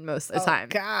Coney Island most of the time.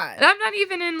 God. And I'm not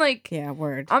even in, like... Yeah,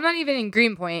 word. I'm not even in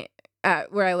Greenpoint.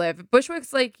 Where I live.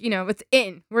 Bushwick's like, you know,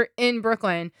 we're in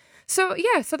Brooklyn. So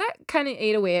yeah, so that kind of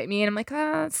ate away at me and I'm like,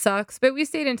 that sucks. But we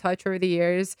stayed in touch over the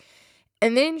years.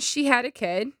 And then she had a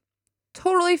kid.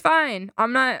 Totally fine.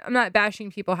 I'm not bashing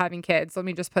people having kids. Let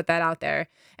me just put that out there.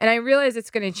 And I realize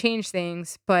it's going to change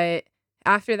things. But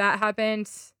after that happened,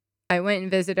 I went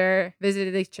and visited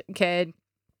the kid.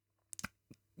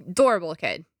 Adorable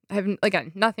kid. have,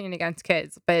 again, nothing against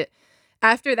kids, but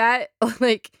after that,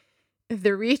 like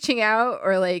the reaching out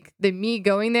or like the me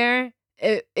going there,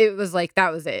 it was like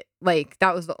that was it. Like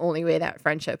that was the only way that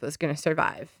friendship was gonna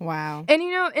survive. Wow. And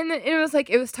and it was like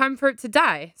it was time for it to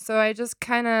die. So I just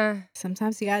kind of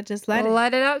Sometimes you gotta just let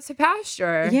it out to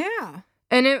pasture. Yeah.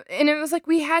 And it was like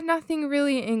we had nothing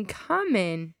really in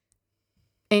common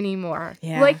anymore.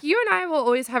 Yeah. Like you and I will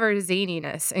always have our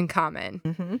zaniness in common.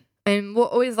 Mm-hmm. And we'll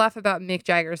always laugh about Mick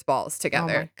Jagger's balls Oh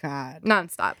together. my God.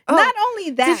 Nonstop. Not only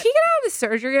that. Did he get out of the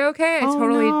surgery okay? I oh,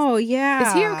 totally. no, yeah.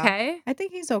 Is he okay? I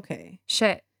think he's okay.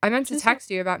 Shit. I meant to Just- text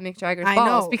you about Mick Jagger's I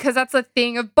balls know. because that's a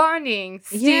thing of bonding.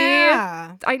 See?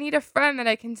 Yeah. I need a friend that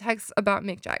I can text about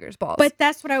Mick Jagger's balls. But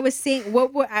that's what I was saying.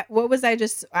 What was I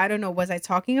just, I don't know, was I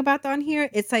talking about on here?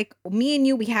 It's like me and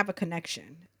you, we have a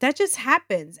connection. That just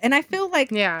happens. And I feel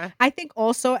like, yeah. I think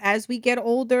also as we get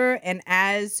older and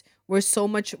as we're so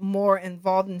much more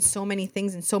involved in so many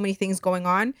things and so many things going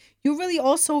on, you really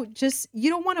also just, you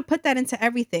don't want to put that into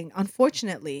everything,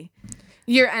 unfortunately.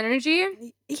 Your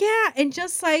energy? Yeah, and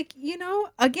just like,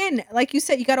 again, like you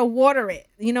said, you got to water it.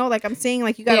 Like I'm saying,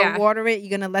 like you got to water it.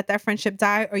 You're going to let that friendship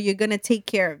die or you're going to take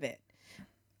care of it.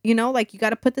 Like you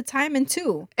got to put the time in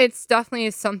too. It's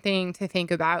definitely something to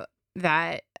think about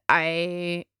that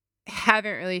I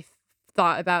haven't really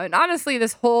thought about. And honestly,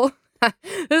 this whole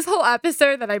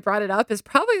episode that I brought it up is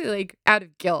probably like out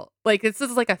of guilt. Like this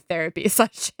is like a therapy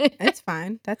session. It's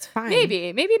fine. That's fine.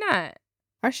 Maybe not.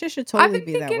 Our shit should I've totally been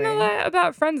be that thinking way. a lot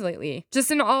about friends lately, just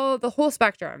in the whole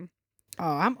spectrum. Oh,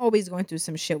 I'm always going through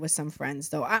some shit with some friends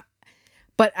though.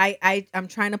 But I'm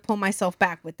trying to pull myself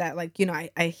back with that. Like,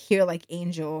 I hear like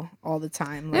Angel all the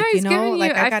time. Like, No, he's giving you.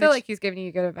 like I feel like he's giving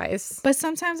you good advice. But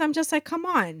sometimes I'm just like, come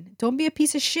on, don't be a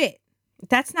piece of shit.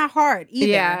 That's not hard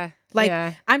either. Yeah. Like,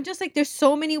 yeah. I'm just like, there's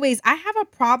so many ways. I have a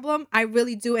problem. I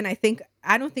really do. And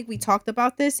I don't think we talked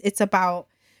about this. It's about,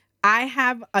 I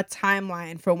have a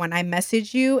timeline for when I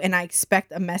message you and I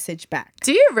expect a message back.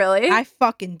 Do you really? I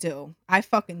fucking do. I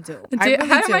really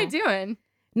how am I do. doing?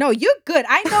 No, you're good.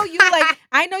 I know you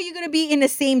I know you're going to be in the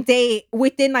same day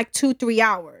within like 2-3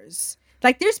 hours.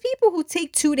 Like there's people who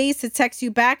take 2 days to text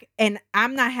you back and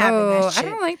I'm not having that shit. I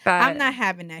don't like that. I'm not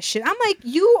having that shit. I'm like,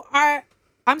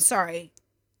 I'm sorry.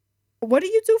 What do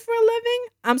you do for a living?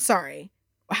 I'm sorry.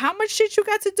 How much shit you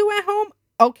got to do at home?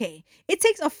 Okay. It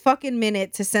takes a fucking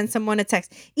minute to send someone a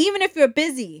text, even if you're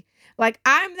busy. Like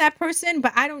I'm that person,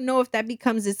 but I don't know if that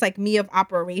becomes it's like me of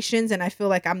operations and I feel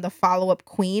like I'm the follow-up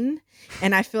queen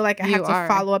and I feel like I have to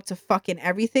follow up to fucking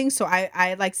everything. So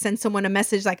I like send someone a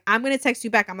message like I'm going to text you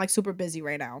back. I'm like super busy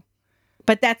right now.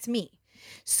 But that's me.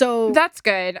 So that's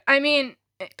good. I mean,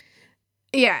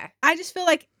 yeah. I just feel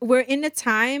like we're in a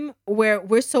time where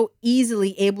we're so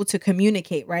easily able to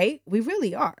communicate, right? We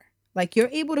really are. Like you're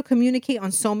able to communicate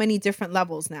on so many different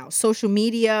levels now. Social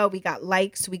media, we got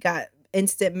likes, we got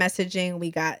instant messaging,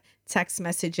 we got text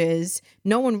messages.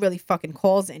 No one really fucking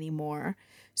calls anymore.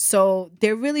 So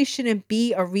there really shouldn't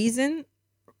be a reason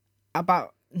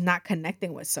about not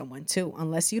connecting with someone too,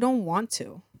 unless you don't want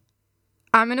to.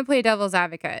 I'm going to play devil's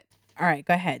advocate. All right,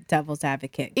 go ahead. Devil's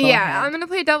advocate. Go Yeah, ahead. I'm going to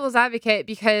play devil's advocate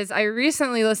because I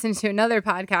recently listened to another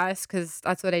podcast because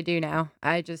that's what I do now.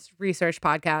 I just research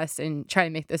podcasts and try to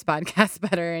make this podcast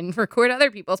better and record other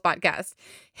people's podcasts.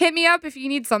 Hit me up if you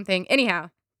need something. Anyhow.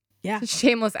 Yeah.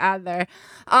 Shameless ad there.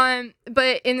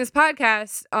 But in this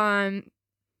podcast,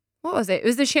 what was it? It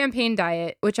was the Champagne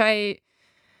Diet, which I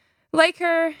like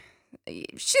her.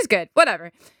 She's good.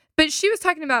 Whatever. But she was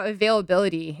talking about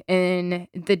availability in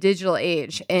the digital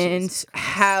age and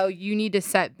how you need to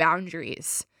set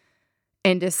boundaries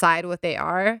and decide what they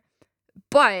are.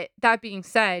 But that being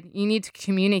said, you need to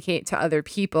communicate to other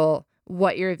people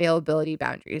what your availability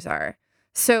boundaries are.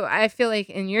 So I feel like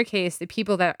in your case, the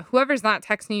people whoever's not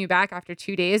texting you back after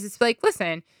 2 days, it's like,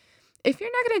 listen, if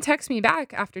you're not going to text me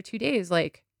back after 2 days,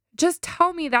 like, just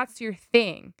tell me that's your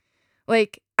thing.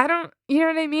 Like, I don't, you know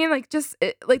what I mean? Like,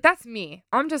 like, that's me.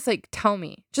 I'm just like, tell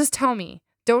me. Just tell me.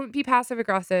 Don't be passive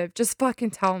aggressive. Just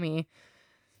fucking tell me.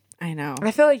 I know.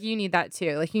 I feel like you need that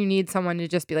too. Like, you need someone to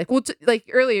just be like, well, like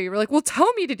earlier, you were like, well,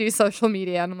 tell me to do social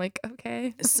media. And I'm like,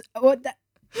 okay.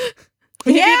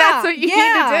 Maybe that's what you need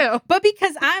to do. But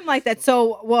because I'm like that.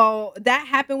 So, well, that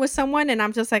happened with someone and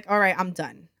I'm just like, all right, I'm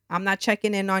done. I'm not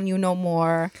checking in on you no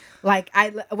more. Like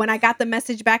when I got the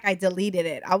message back, I deleted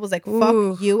it. I was like,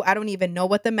 fuck you. I don't even know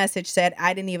what the message said.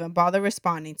 I didn't even bother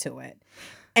responding to it.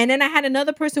 And then I had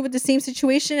another person with the same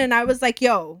situation. And I was like,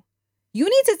 yo, you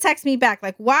need to text me back.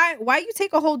 Like, why you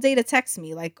take a whole day to text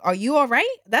me? Like, are you all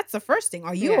right? That's the first thing.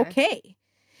 Are you okay?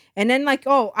 And then like,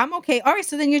 oh, I'm okay. All right,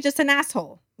 so then you're just an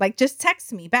asshole. Like, just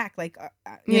text me back, like,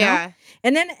 you know. Yeah.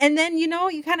 And then you know,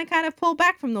 you kind of pull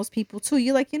back from those people too.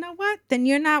 You're like, you know what? Then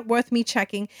you're not worth me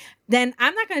checking. Then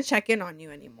I'm not gonna check in on you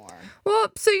anymore.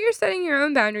 Well, so you're setting your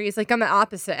own boundaries, like on the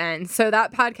opposite end. So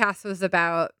that podcast was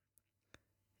about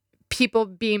people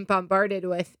being bombarded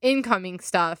with incoming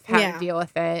stuff, how Yeah. to deal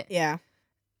with it, Yeah.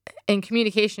 and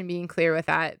communication being clear with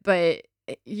that. But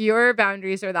your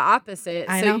boundaries are the opposite.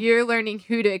 I So know. you're learning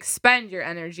who to expend your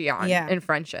energy on Yeah. in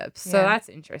friendships. So Yeah. that's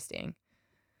interesting.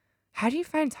 How do you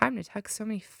find time to text so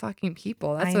many fucking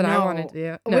people? That's I what I know. want to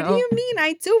do. What do No. you mean?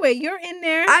 I do it. You're in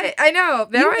there. I know.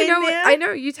 Now You I in know. there? I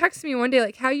know. You texted me one day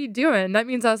like, "How you doing?" That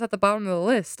means I was at the bottom of the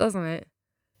list, doesn't it?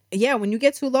 Yeah, when you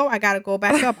get too low, I gotta go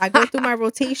back up. I go through my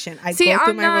rotation. See, go through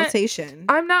I'm my not- rotation.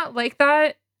 I'm not like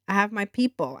that. I have my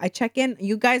people. I check in.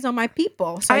 You guys are my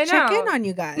people, so I, I check know. in on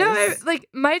you guys. No, like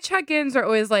my check-ins are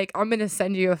always like, I'm gonna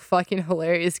send you a fucking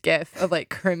hilarious gif of like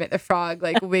Kermit the Frog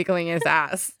like wiggling his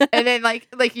ass, and then like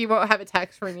you won't have a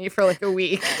text from me for like a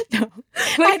week, No.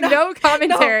 like know. no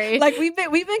commentary. Like we've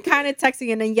been kind of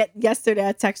texting, and then yesterday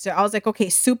I texted her. I was like, okay,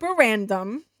 super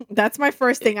random. That's my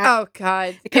first thing. Oh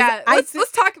God, Because yeah. I Let's see-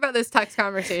 let's talk about this text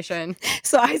conversation.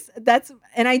 So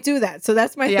I do that. So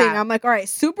that's my thing. Yeah. I'm like, all right,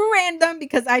 super random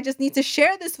because I just need to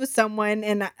share this with someone.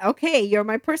 And okay, you're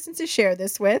my person to share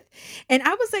this with. And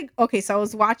I was like, okay, so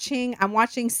I'm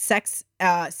watching Sex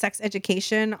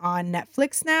Education on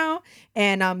Netflix now.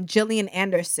 And Gillian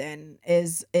Anderson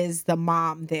is the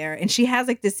mom there. And she has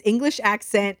like this English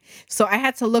accent. So I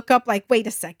had to look up like, wait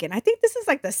a second. I think this is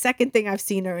like the second thing I've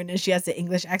seen her in, and she has the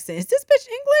English accent. Is this bitch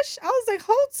English? I was like,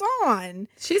 hold on.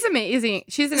 She's amazing.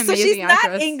 She's an So amazing she's not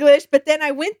actress. English, but then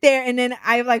I went there and then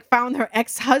I like found her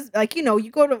ex-husband. Like, you know,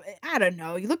 you go to, I don't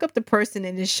know, you look up the person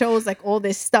and it shows like all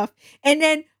this stuff. And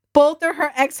then both of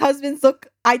her ex-husbands look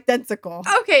identical.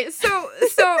 Okay, so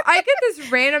I get this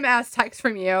random ass text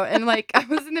from you, and like I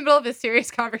was in the middle of a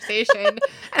serious conversation, and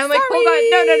I'm like, hold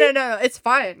on, no, it's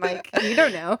fine. Like you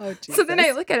don't know. Oh, So then I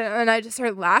Jesus. look at it and I just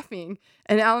started laughing,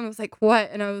 and Alan was like, "What?"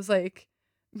 And I was like,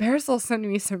 "Marisol sent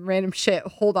me some random shit.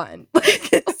 Hold on,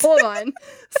 like, hold on."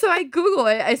 So I Google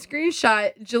it. I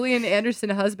screenshot Gillian Anderson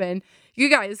husband. You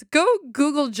guys go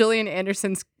Google Gillian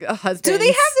Anderson's husband. Do they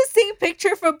have the same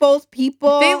picture for both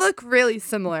people? They look really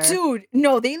similar. Dude,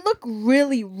 no, they look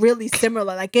really, really similar.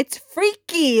 Like, it's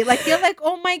freaky. Like, you're like,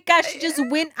 oh my gosh, she just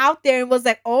went out there and was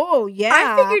like, oh,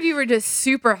 yeah. I figured you were just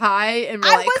super high and were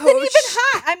I like, wasn't Coach. even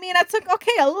hot. I mean, I took,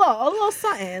 okay, a little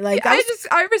something. Like,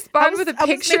 I respond with a I was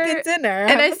picture making dinner.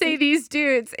 and I say these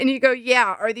dudes, and you go,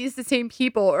 yeah, are these the same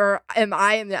people, or am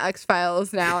I in the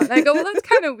X-Files now? And I go, well, that's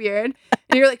kind of weird.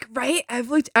 And you're like, right? I've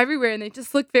looked everywhere and they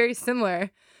just look very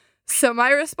similar. So my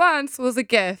response was a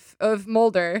gif of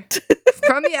Mulder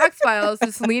from the X-Files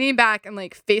just leaning back and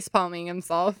like face palming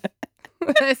himself.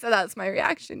 And I said, that's my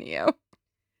reaction to you.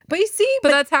 But you see, But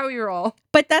that's how we roll.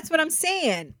 but that's what I'm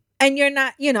saying. And you're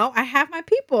not, you know, I have my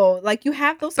people. Like, you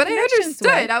have those But I connections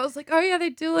understood. with. I was like, oh yeah, they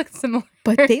do look similar.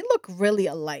 But they look really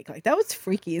alike. Like, that was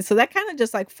freaky. So that kind of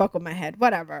just like fuck with my head.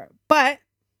 Whatever. But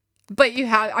But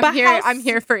I'm But here. how I'm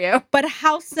here for you. But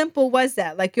how simple was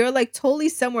that? Like, you're like totally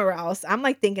somewhere else. I'm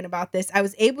like thinking about this. I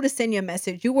was able to send you a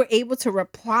message. You were able to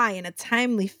reply in a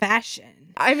timely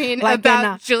fashion. I mean, Like about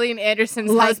in a- Gillian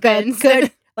Anderson's Like husband.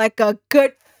 a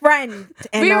good friend.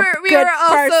 And we a were good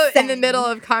also in the person. middle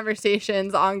of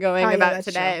conversations ongoing Oh, yeah, about that's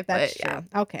today. true. But That's yeah.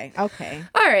 true. Okay.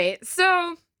 All right.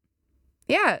 So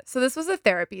yeah. So this was a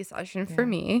therapy session for Yeah.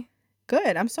 me.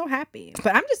 Good. I'm so happy.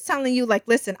 But I'm just telling you, like,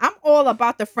 listen, I'm all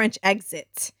about the French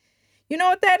exit. You know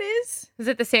what that is? Is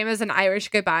it the same as an Irish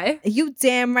goodbye? You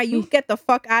damn right. You get the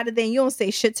fuck out of there and you don't say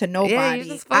shit to nobody.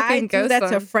 just I fucking do ghost that to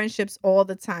them. friendships all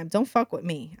the time. Don't fuck with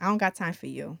me. I don't got time for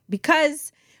you.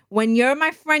 Because when you're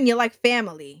my friend, you're like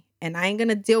family. And I ain't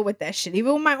gonna deal with that shit.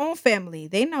 Even with my own family.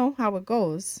 They know how it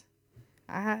goes.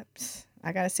 I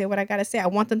gotta say what I gotta say. I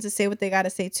want them to say what they gotta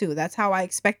say too. That's how I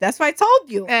expect. That's why I told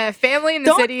you. Family in the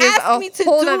Don't city is ask a me to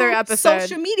whole do nother episode.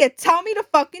 social media. Tell me to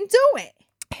fucking do it.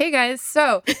 Hey guys,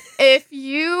 so if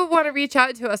you want to reach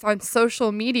out to us on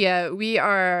social media, we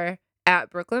are at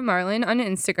Brooklyn Marlin on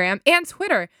Instagram and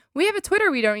Twitter. We have a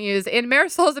Twitter we don't use, and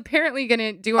Marisol is apparently going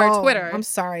to do our Twitter. I'm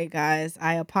sorry, guys.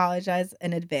 I apologize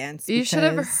in advance. You should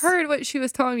have because- heard what she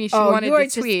was telling me she Oh, wanted you are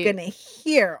to tweet. just gonna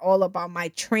hear all about my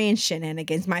train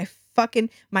shenanigans, my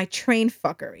train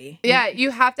fuckery. Yeah,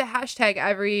 you have to hashtag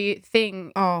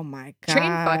everything. Oh my god.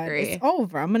 Train fuckery. It's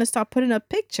over. I'm gonna start putting up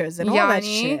pictures and all that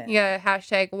Yanni, shit. yeah,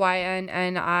 hashtag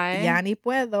YNNI. Yani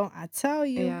puedo. I tell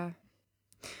you. Yeah.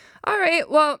 All right.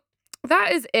 Well,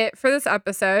 that is it for this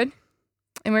episode.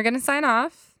 And we're going to sign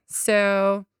off.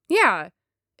 So, yeah.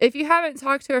 If you haven't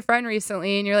talked to a friend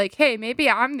recently and you're like, hey, maybe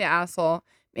I'm the asshole,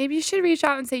 maybe you should reach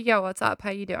out and say, yo, what's up? How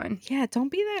you doing? Yeah,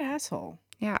 don't be that asshole.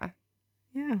 Yeah.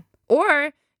 Yeah.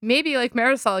 Or maybe like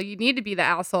Marisol, you need to be the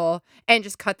asshole and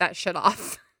just cut that shit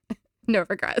off. No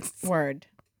regrets. Word.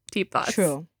 Deep thoughts.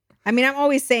 True. I mean, I'm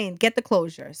always saying, get the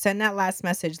closure. Send that last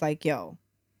message like, yo.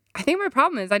 I think my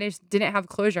problem is I just didn't have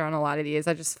closure on a lot of these.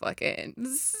 I just fucking.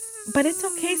 But it's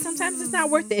okay. Sometimes it's not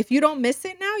worth it. If you don't miss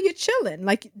it now, you're chilling.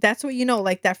 Like, that's what you know.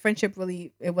 Like, that friendship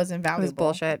really, it wasn't valuable. It was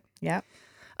bullshit. Yeah.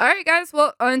 All right, guys.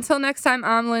 Well, until next time,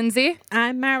 I'm Lindsay.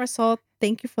 I'm Marisol.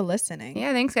 Thank you for listening.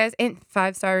 Yeah, thanks, guys. And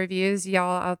 5-star reviews,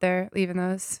 y'all out there leaving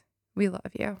those. We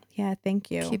love you. Yeah,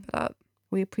 thank you. Keep it up.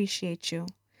 We appreciate you.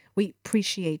 We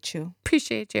appreciate you.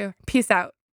 Appreciate you. Peace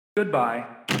out. Goodbye.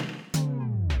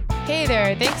 Hey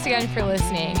there, thanks again for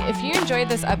listening. If you enjoyed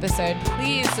this episode,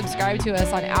 please subscribe to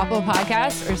us on Apple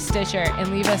Podcasts or Stitcher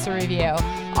and leave us a review.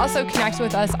 Also connect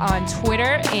with us on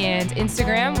Twitter and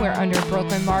Instagram. We're under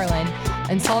Brooklyn Marlin.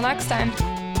 Until next time.